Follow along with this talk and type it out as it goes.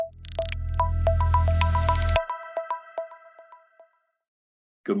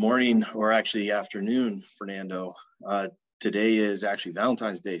Good morning, or actually afternoon, Fernando. Today is actually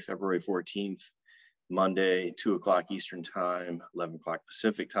Valentine's Day, February 14th, Monday, 2 o'clock Eastern Time, 11 o'clock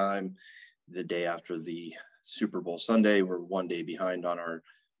Pacific Time, the day after the Super Bowl Sunday. We're one day behind on our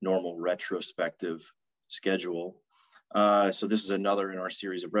normal retrospective schedule. So this is another in our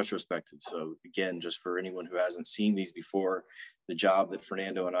series of retrospectives. So again, just for anyone who hasn't seen these before, the job that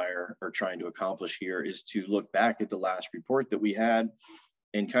Fernando and I are trying to accomplish here is to look back at the last report that we had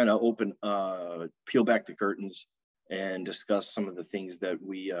and kind of peel back the curtains and discuss some of the things that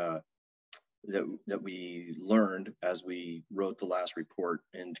we learned as we wrote the last report,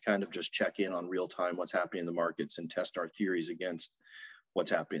 and kind of just check in on real time what's happening in the markets and test our theories against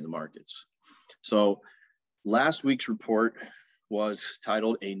what's happening in the markets. So last week's report was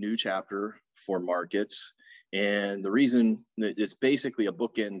titled A New Chapter for Markets. And the reason it's basically a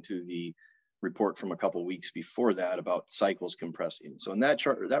bookend to the report from a couple of weeks before that about cycles compressing. So in that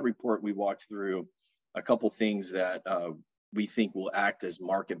report, we walked through a couple things that we think will act as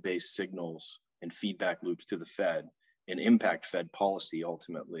market-based signals and feedback loops to the Fed and impact Fed policy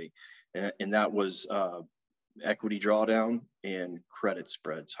ultimately. And that was equity drawdown and credit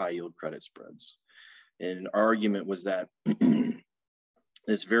spreads, high yield credit spreads. And our argument was that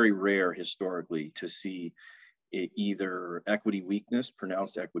it's very rare historically to see either equity weakness,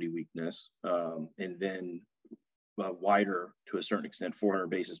 pronounced equity weakness, and then wider, to a certain extent, 400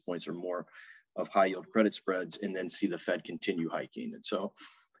 basis points or more of high yield credit spreads, and then see the Fed continue hiking. And so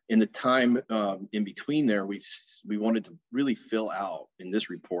in the time in between there, we wanted to really fill out in this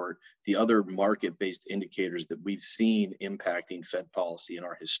report the other market-based indicators that we've seen impacting Fed policy in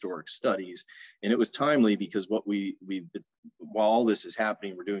our historic studies. And it was timely because while all this is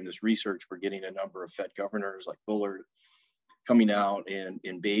happening, we're doing this research, we're getting a number of Fed governors like Bullard coming out, and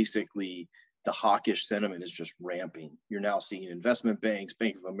basically the hawkish sentiment is just ramping. You're now seeing investment banks,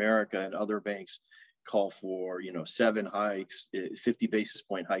 Bank of America and other banks call for 7 hikes. 50 basis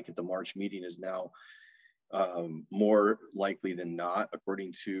point hike at the March meeting is now more likely than not,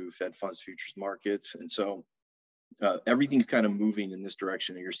 according to Fed funds futures markets. And so everything's kind of moving in this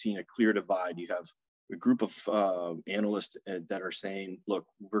direction, and you're seeing a clear divide. You have a group of analysts that are saying, look,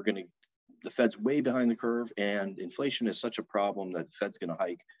 the Fed's way behind the curve, and inflation is such a problem that the Fed's going to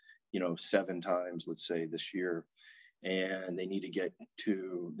hike 7 times, let's say, this year. And they need to get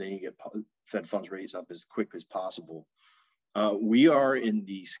Fed funds rates up as quick as possible. We are in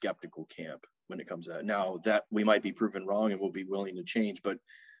the skeptical camp when it comes to that. Now, that we might be proven wrong and we'll be willing to change, but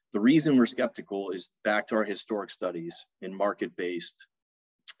the reason we're skeptical is back to our historic studies in market-based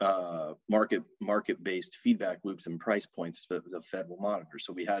feedback loops and price points that the Fed will monitor.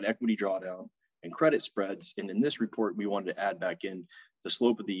 So we had equity drawdown and credit spreads, and in this report, we wanted to add back in the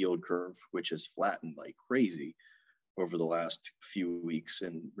slope of the yield curve, which has flattened like crazy over the last few weeks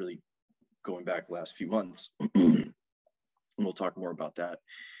and really going back the last few months. And we'll talk more about that.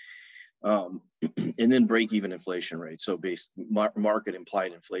 And then break-even inflation rate. So market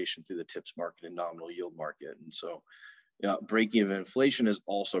implied inflation through the TIPS market and nominal yield market. And so break-even inflation has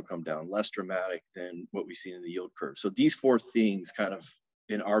also come down, less dramatic than what we've seen in the yield curve. So these 4 things kind of,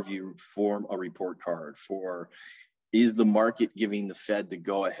 in our view, form a report card for, is the market giving the Fed the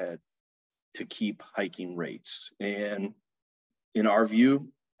go-ahead to keep hiking rates? And in our view,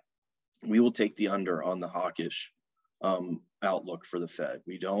 we will take the under on the hawkish outlook for the Fed.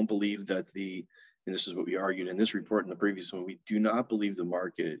 We don't believe that and this is what we argued in this report and the previous one, we do not believe the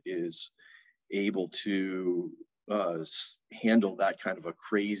market is able to handle that kind of a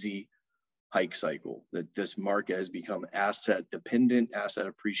crazy hike cycle, that this market has become asset dependent. Asset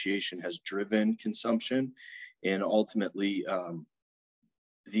appreciation has driven consumption, and ultimately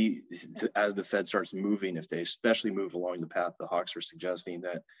as the Fed starts moving, if they especially move along the path the hawks are suggesting,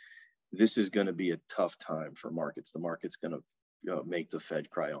 that this is going to be a tough time for markets. The market's going to make the Fed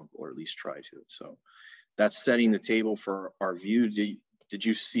cry uncle, or at least try to. So that's setting the table for our view. Did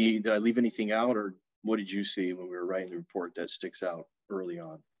I leave anything out, or what did you see when we were writing the report that sticks out early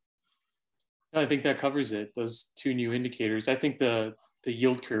on? I think that covers it. Those 2 new indicators. I think the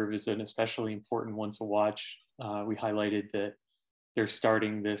yield curve is an especially important one to watch. We highlighted that they're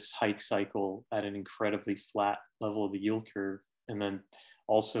starting this hike cycle at an incredibly flat level of the yield curve. And then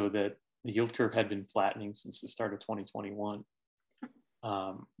also that the yield curve had been flattening since the start of 2021,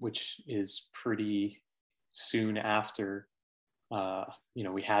 which is pretty soon after,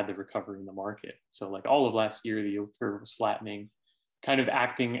 we had the recovery in the market. So like all of last year, the yield curve was flattening, kind of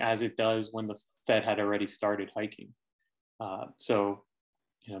acting as it does when the Fed had already started hiking. So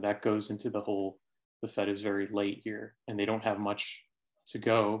that goes into the Fed is very late here, and they don't have much to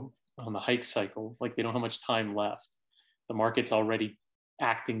go on the hike cycle. Like, they don't have much time left. The market's already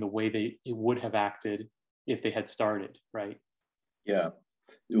acting the way it would have acted if they had started, right? Yeah.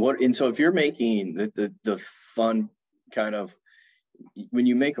 And so if you're making the fun kind of, when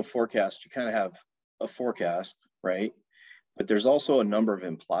you make a forecast, you kind of have a forecast, right? But there's also a number of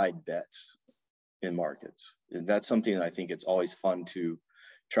implied bets in markets. And that's something that I think it's always fun to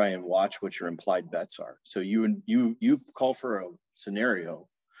try and watch what your implied bets are. So you call for a scenario.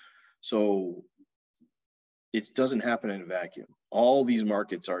 So it doesn't happen in a vacuum. All these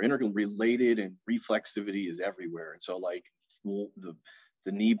markets are interrelated, and reflexivity is everywhere. And so like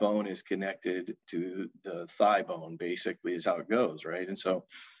the knee bone is connected to the thigh bone, basically, is how it goes, right? And so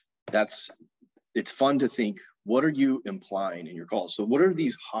it's fun to think, what are you implying in your calls? So what are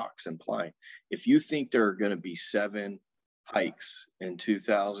these hawks implying? If you think there are going to be 7 hikes in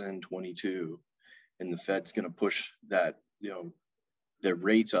 2022, and the Fed's going to push that, their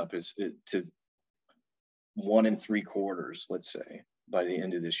rates up to 1 3/4, let's say, by the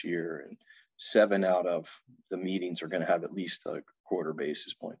end of this year, and 7 out of the meetings are going to have at least a quarter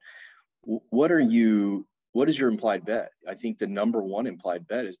basis point. What is your implied bet? I think the number one implied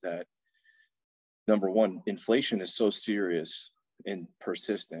bet is that, number one, inflation is so serious and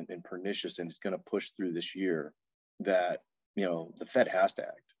persistent and pernicious, and it's going to push through this year, that, the Fed has to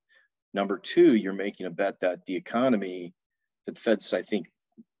act. Number two, you're making a bet that the economy, that the Fed's, I think,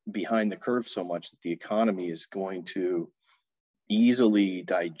 behind the curve so much that the economy is going to easily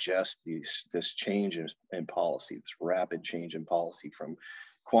digest this change in policy, this rapid change in policy, from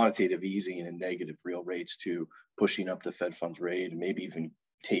quantitative easing and negative real rates to pushing up the Fed funds rate, and maybe even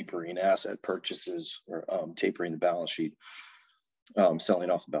tapering asset purchases, or tapering the balance sheet, selling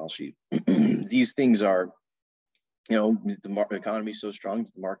off the balance sheet. These things are, the economy is so strong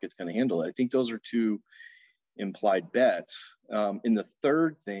that the market's going to handle it. I think those are two implied bets. And the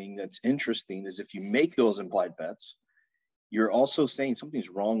third thing that's interesting is, if you make those implied bets, you're also saying something's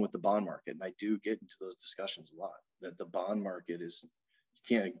wrong with the bond market. And I do get into those discussions a lot, that the bond market is,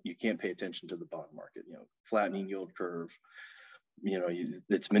 you can't pay attention to the bond market, flattening yield curve,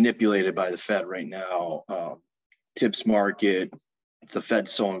 it's manipulated by the Fed right now. Tips market, the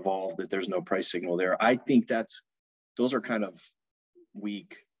Fed's so involved that there's no price signal there. I think those are kind of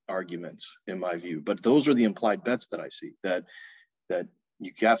weak arguments in my view, but those are the implied bets that I see, that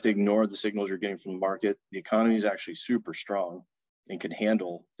you have to ignore the signals you're getting from the market. The economy is actually super strong and can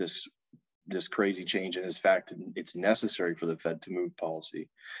handle this crazy change. And in fact, it's necessary for the Fed to move policy.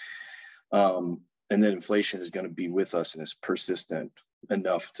 And then inflation is going to be with us, and is persistent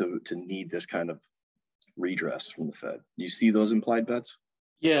enough to need this kind of redress from the Fed. Do you see those implied bets?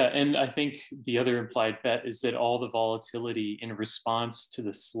 Yeah, and I think the other implied bet is that all the volatility in response to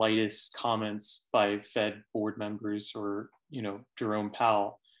the slightest comments by Fed board members or, Jerome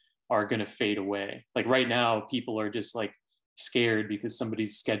Powell are going to fade away. Like right now, people are just like scared because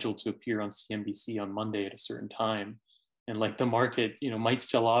somebody's scheduled to appear on CNBC on Monday at a certain time. And like the market, might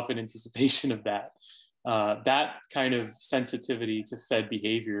sell off in anticipation of that. That kind of sensitivity to Fed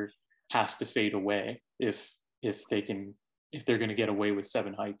behavior has to fade away if they're going to get away with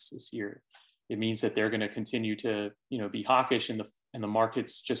 7 hikes this year. It means that they're going to continue to, be hawkish, and the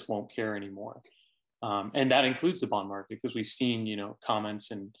markets just won't care anymore. And that includes the bond market, because we've seen,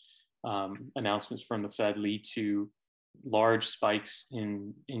 comments and announcements from the Fed lead to large spikes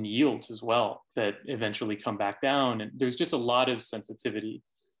in yields as well, that eventually come back down. And there's just a lot of sensitivity.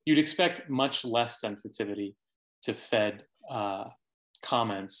 You'd expect much less sensitivity to Fed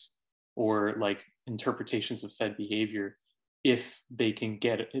comments or like interpretations of Fed behavior if they can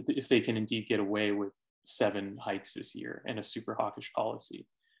indeed get away with 7 hikes this year and a super hawkish policy.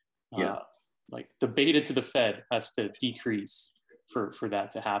 Yeah. Like the beta to the Fed has to decrease for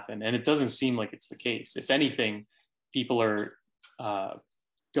that to happen. And it doesn't seem like it's the case. If anything, people are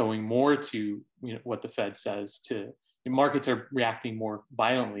going more to what the Fed says. Markets are reacting more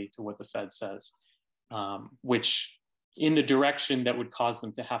violently to what the Fed says, which in the direction that would cause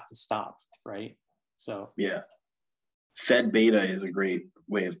them to have to stop, right? So yeah, Fed beta is a great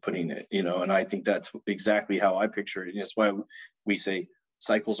way of putting it, and I think that's exactly how I picture it. And that's why we say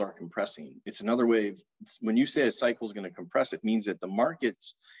cycles are compressing. It's another way when you say a cycle is going to compress, it means that the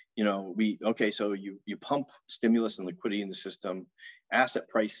markets, so you pump stimulus and liquidity in the system, asset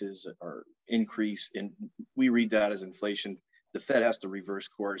prices are increased, and we read that as inflation. The Fed has to reverse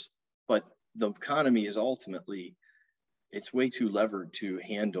course, but the economy is ultimately, it's way too levered to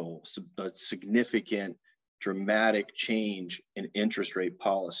handle a significant, dramatic change in interest rate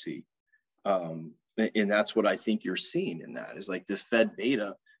policy. And that's what I think you're seeing in that, is like this Fed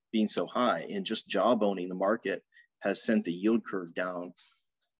beta being so high, and just jawboning the market has sent the yield curve down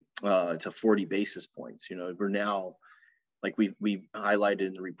to 40 basis points. We're now like we highlighted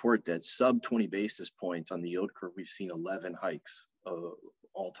in the report that sub 20 basis points on the yield curve, we've seen 11 hikes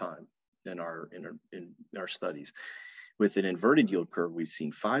all time in our studies. With an inverted yield curve, we've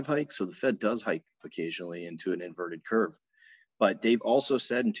seen 5 hikes. So the Fed does hike occasionally into an inverted curve. But they've also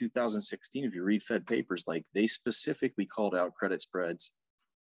said in 2016, if you read Fed papers, like they specifically called out credit spreads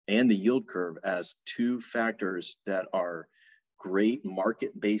and the yield curve as 2 factors that are great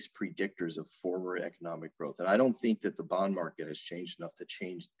market-based predictors of forward economic growth. And I don't think that the bond market has changed enough to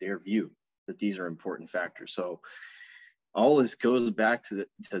change their view that these are important factors. So all this goes back to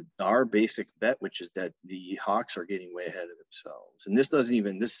our basic bet, which is that the hawks are getting way ahead of themselves. And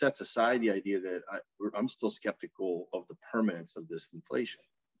this sets aside the idea that I'm still skeptical of the permanence of this inflation.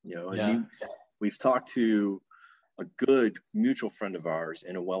 You know, Yeah. and we've talked to a good mutual friend of ours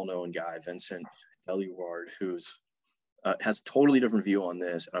and a well-known guy, Vincent Deluard, who's has a totally different view on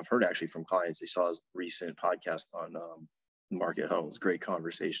this. And I've heard actually from clients, they saw his recent podcast on Market Huddle. It's a great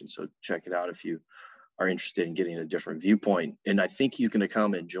conversation. So check it out if you are interested in getting a different viewpoint. And I think he's going to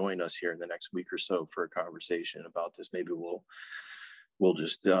come and join us here in the next week or so for a conversation about this. Maybe we'll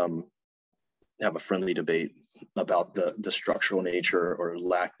just have a friendly debate about the structural nature or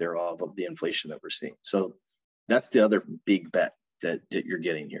lack thereof of the inflation that we're seeing. So that's the other big bet that you're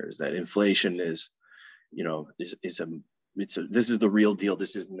getting here, is that inflation is, you know, this is the real deal.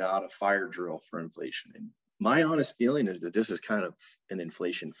 This is not a fire drill for inflation. And my honest feeling is that this is kind of an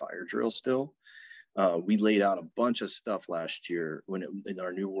inflation fire drill still. We laid out a bunch of stuff last year in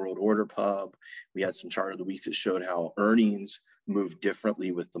our New World Order pub. We had some chart of the week that showed how earnings move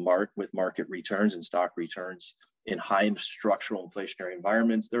differently with market returns and stock returns in high structural inflationary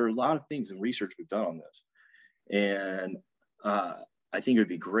environments. There are a lot of things in research we've done on this. And I think it would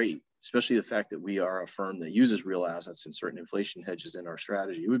be great, especially the fact that we are a firm that uses real assets and certain inflation hedges in our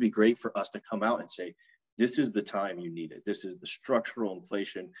strategy. It would be great for us to come out and say, this is the time you need it. This is the structural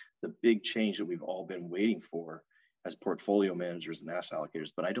inflation, the big change that we've all been waiting for as portfolio managers and asset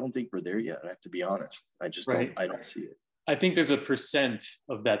allocators. But I don't think we're there yet. I have to be honest. I just don't see it. I think there's a percent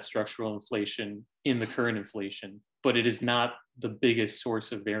of that structural inflation in the current inflation, but it is not the biggest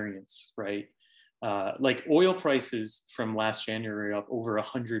source of variance, right? Like oil prices from last January up over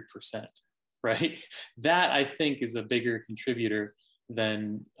 100%, right? That I think is a bigger contributor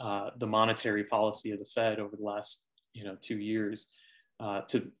than the monetary policy of the Fed over the last 2 years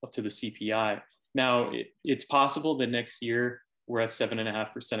to the CPI. Now, it's possible that next year we're at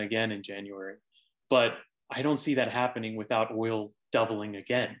 7.5% again in January, but I don't see that happening without oil doubling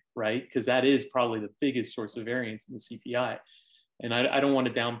again, right? Because that is probably the biggest source of variance in the CPI. And I don't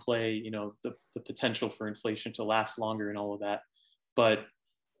want to downplay, the potential for inflation to last longer and all of that, but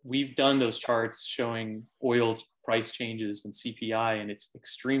we've done those charts showing oil price changes and CPI, and it's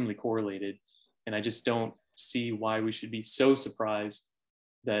extremely correlated. And I just don't see why we should be so surprised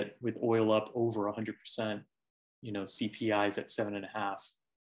that with oil up over 100%, CPI is at 7.5.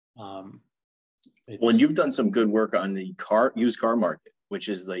 Well, you've done some good work on the used car market, which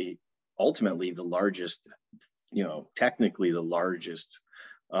is ultimately the largest, technically the largest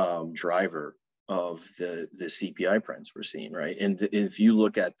driver of the CPI prints we're seeing, right? And if you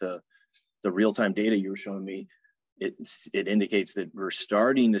look at the real-time data you were showing me, it indicates that we're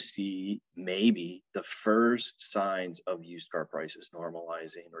starting to see maybe the first signs of used car prices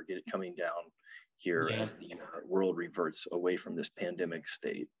normalizing or coming down here as the world reverts away from this pandemic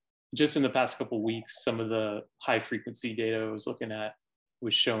state. Just in the past couple of weeks, some of the high frequency data I was looking at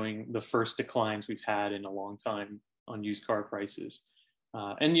was showing the first declines we've had in a long time on used car prices.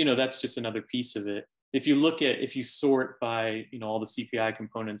 And, that's just another piece of it. If you sort by, all the CPI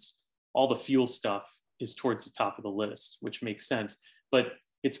components, all the fuel stuff is towards the top of the list, which makes sense. But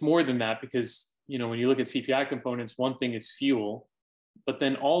it's more than that because, when you look at CPI components, one thing is fuel, but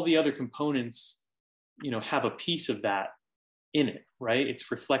then all the other components, have a piece of that in it, right? It's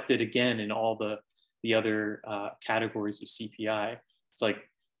reflected again in all the other categories of CPI. It's like,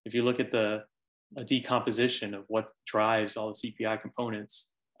 if you look at a decomposition of what drives all the CPI components,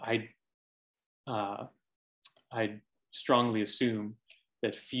 I'd strongly assume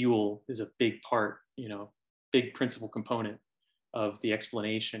that fuel is a big part, big principal component of the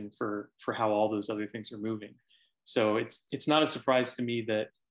explanation for how all those other things are moving. So it's not a surprise to me that,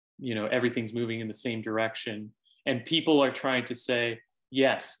 everything's moving in the same direction. And people are trying to say,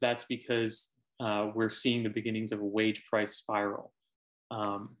 yes, that's because we're seeing the beginnings of a wage price spiral.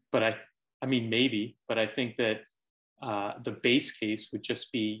 But I mean, maybe, but I think that the base case would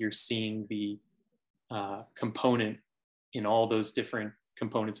just be you're seeing the component in all those different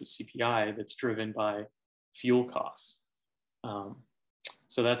components of CPI that's driven by fuel costs.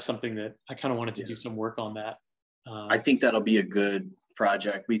 So that's something that I kind of wanted to do some work on that. I think that'll be a good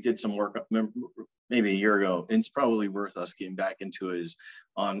project. We did some work maybe a year ago, and it's probably worth us getting back into it, is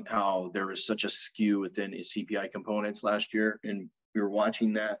on how there was such a skew within CPI components last year. And we were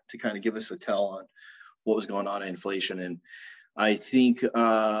watching that to kind of give us a tell on what was going on in inflation. And I think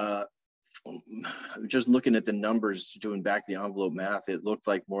just looking at the numbers, doing back the envelope math, it looked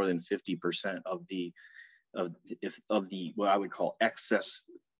like more than 50% of the what I would call excess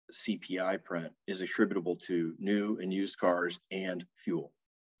CPI print is attributable to new and used cars and fuel.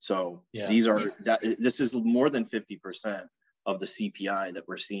 So this is more than 50% of the CPI that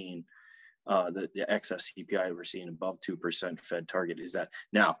we're seeing, the excess CPI we're seeing above 2% Fed target. Is that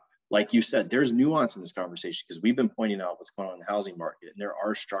now, like you said, there's nuance in this conversation, because we've been pointing out what's going on in the housing market, and there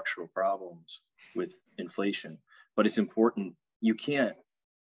are structural problems with inflation, but it's important. You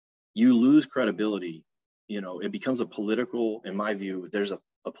lose credibility. It becomes a political, in my view, there's a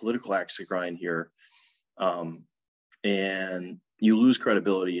political axe to grind here. And you lose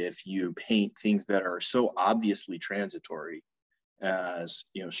credibility if you paint things that are so obviously transitory as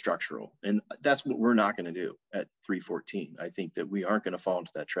structural. And that's what we're not going to do at 314. I think that we aren't going to fall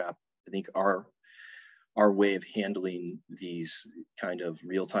into that trap. I think our way of handling these kind of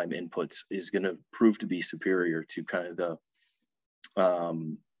real-time inputs is going to prove to be superior to kind of the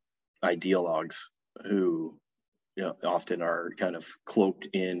ideologues who often are kind of cloaked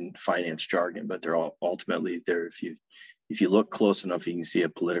in finance jargon, but they're all ultimately there. If you look close enough, you can see a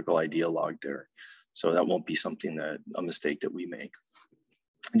political ideologue there. So that won't be a mistake that we make.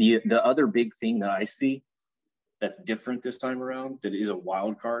 The other big thing that I see that's different this time around, that is a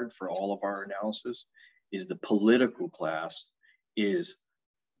wild card for all of our analysis, is the political class is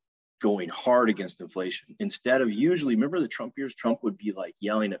going hard against inflation. Instead of usually, remember the Trump years, Trump would be like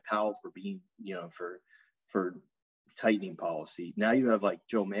yelling at Powell for being, for tightening policy. Now you have like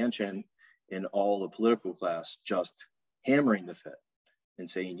Joe Manchin and all the political class just hammering the Fed and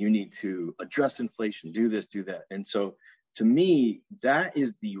saying, you need to address inflation, do this, do that. And so to me, that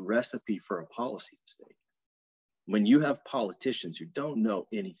is the recipe for a policy mistake. When you have politicians who don't know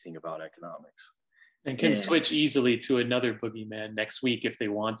anything about economics. And can switch easily to another boogeyman next week if they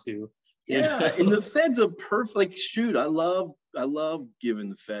want to. Yeah, and the Fed's a perfect shoot. I love giving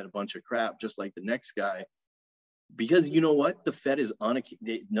the Fed a bunch of crap, just like the next guy. Because you know what? The Fed is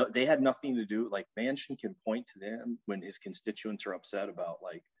they had nothing to do. Like Manchin can point to them when his constituents are upset about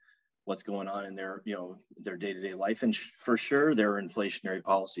like what's going on in their day-to-day life. And for sure, there are inflationary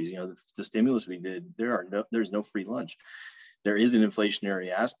policies. The stimulus we did, there's no free lunch. There is an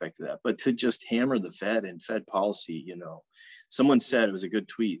inflationary aspect to that. But to just hammer the Fed and Fed policy, someone said, it was a good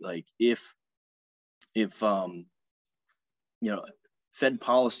tweet, like if Fed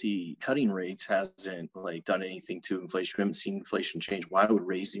policy cutting rates hasn't like done anything to inflation. We haven't seen inflation change. Why would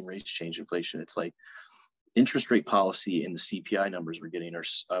raising rates change inflation? It's like interest rate policy and the CPI numbers we're getting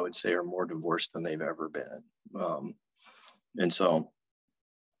are more divorced than they've ever been. And so,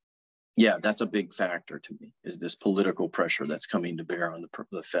 yeah, that's a big factor to me, is this political pressure that's coming to bear on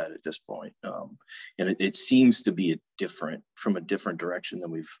the Fed at this point. And it seems to be from a different direction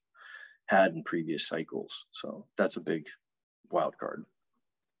than we've had in previous cycles. So that's a big wild card.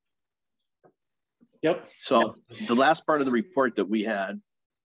 Yep. So the last part of the report that we had,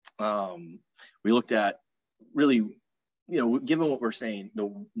 we looked at really, given what we're saying,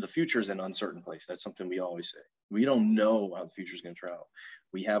 the future is an uncertain place. That's something we always say. We don't know how the future is going to turn out.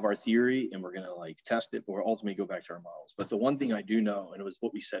 We have our theory and we're going to test it, or ultimately go back to our models. But the one thing I do know, and it was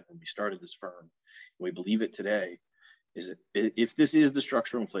what we said when we started this firm, and we believe it today, is that if this is the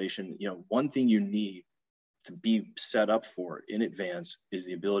structural inflation, one thing you need to be set up for in advance is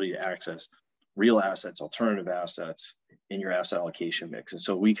the ability to access real assets, alternative assets in your asset allocation mix. And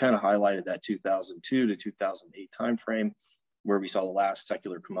so we kind of highlighted that 2002 to 2008 timeframe, where we saw the last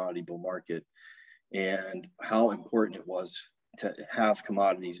secular commodity bull market, and how important it was to have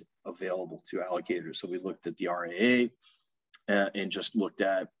commodities available to allocators. So we looked at the RAA and just looked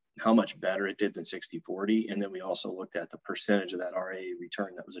at how much better it did than 60-40. And then we also looked at the percentage of that RAA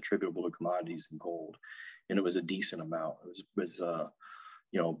return that was attributable to commodities and gold. And it was a decent amount. It was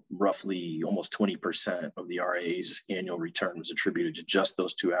roughly almost 20% of the RAA's annual return was attributed to just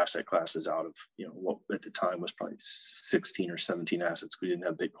those two asset classes out of, what at the time was probably 16 or 17 assets. We didn't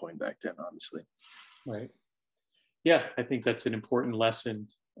have Bitcoin back then, obviously. Right. Yeah, I think that's an important lesson.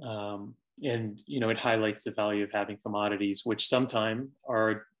 And, it highlights the value of having commodities, which sometimes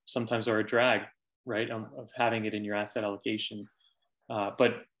are a drag, right, of having it in your asset allocation.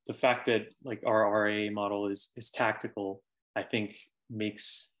 But the fact that our RAA model is tactical, I think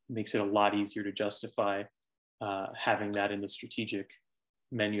makes it a lot easier to justify having that in the strategic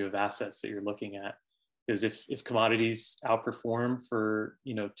menu of assets that you're looking at. Because if commodities outperform for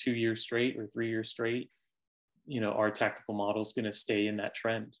 2 years straight or 3 years straight, our tactical model is going to stay in that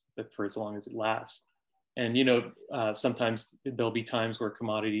trend for as long as it lasts. And sometimes there'll be times where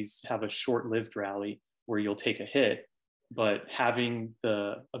commodities have a short-lived rally where you'll take a hit, but having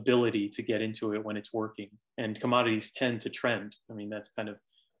the ability to get into it when it's working, and commodities tend to trend. I mean, that's kind of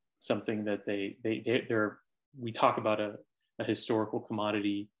something that we talk about a historical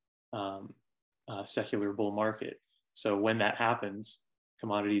commodity secular bull market. So when that happens,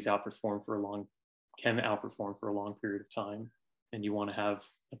 commodities can outperform for a long period of time, and you want to have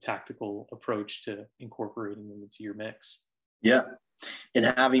a tactical approach to incorporating them into your mix. Yeah. And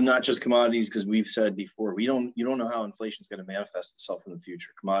having not just commodities, because we've said before, you don't know how inflation is going to manifest itself in the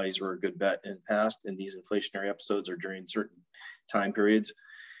future. Commodities were a good bet in the past, and these inflationary episodes are during certain time periods.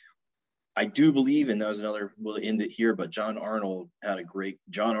 I do believe, and that was another, we'll end it here, but John Arnold, great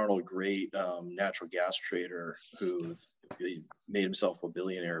natural gas trader who made himself a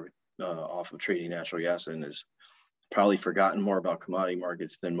billionaire off of trading natural gas, and has probably forgotten more about commodity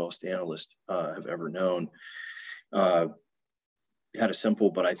markets than most analysts have ever known. Had a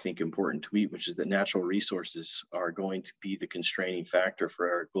simple but I think important tweet, which is that natural resources are going to be the constraining factor for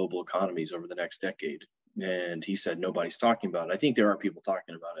our global economies over the next decade. And he said nobody's talking about it. I think there are people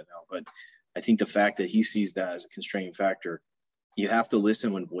talking about it now, but I think the fact that he sees that as a constraining factor, you have to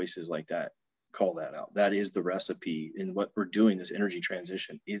listen when voices like that call that out. That is the recipe in what we're doing. This energy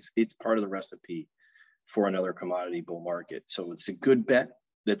transition it's part of the recipe for another commodity bull market. So it's a good bet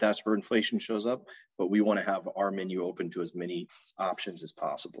that that's where inflation shows up, but we want to have our menu open to as many options as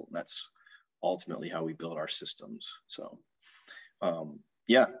possible. And that's ultimately how we build our systems. So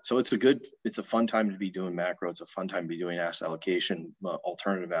so it's a fun time to be doing macro. It's a fun time to be doing asset allocation,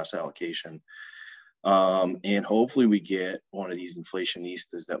 alternative asset allocation. And hopefully we get one of these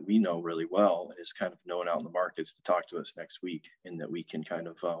inflationistas that we know really well and is kind of known out in the markets to talk to us next week, and that we can kind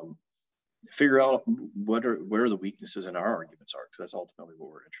of figure out where the weaknesses in our arguments are, because that's ultimately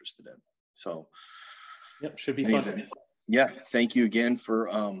what we're interested in. So yep, should be fun. Yeah, thank you again for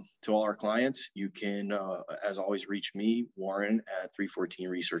to all our clients. You can as always reach me, Warren, at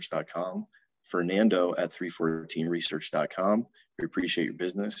 314research.com, Fernando at 314research.com. We appreciate your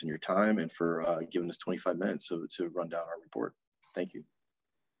business and your time, and for giving us 25 minutes to run down our report. Thank you.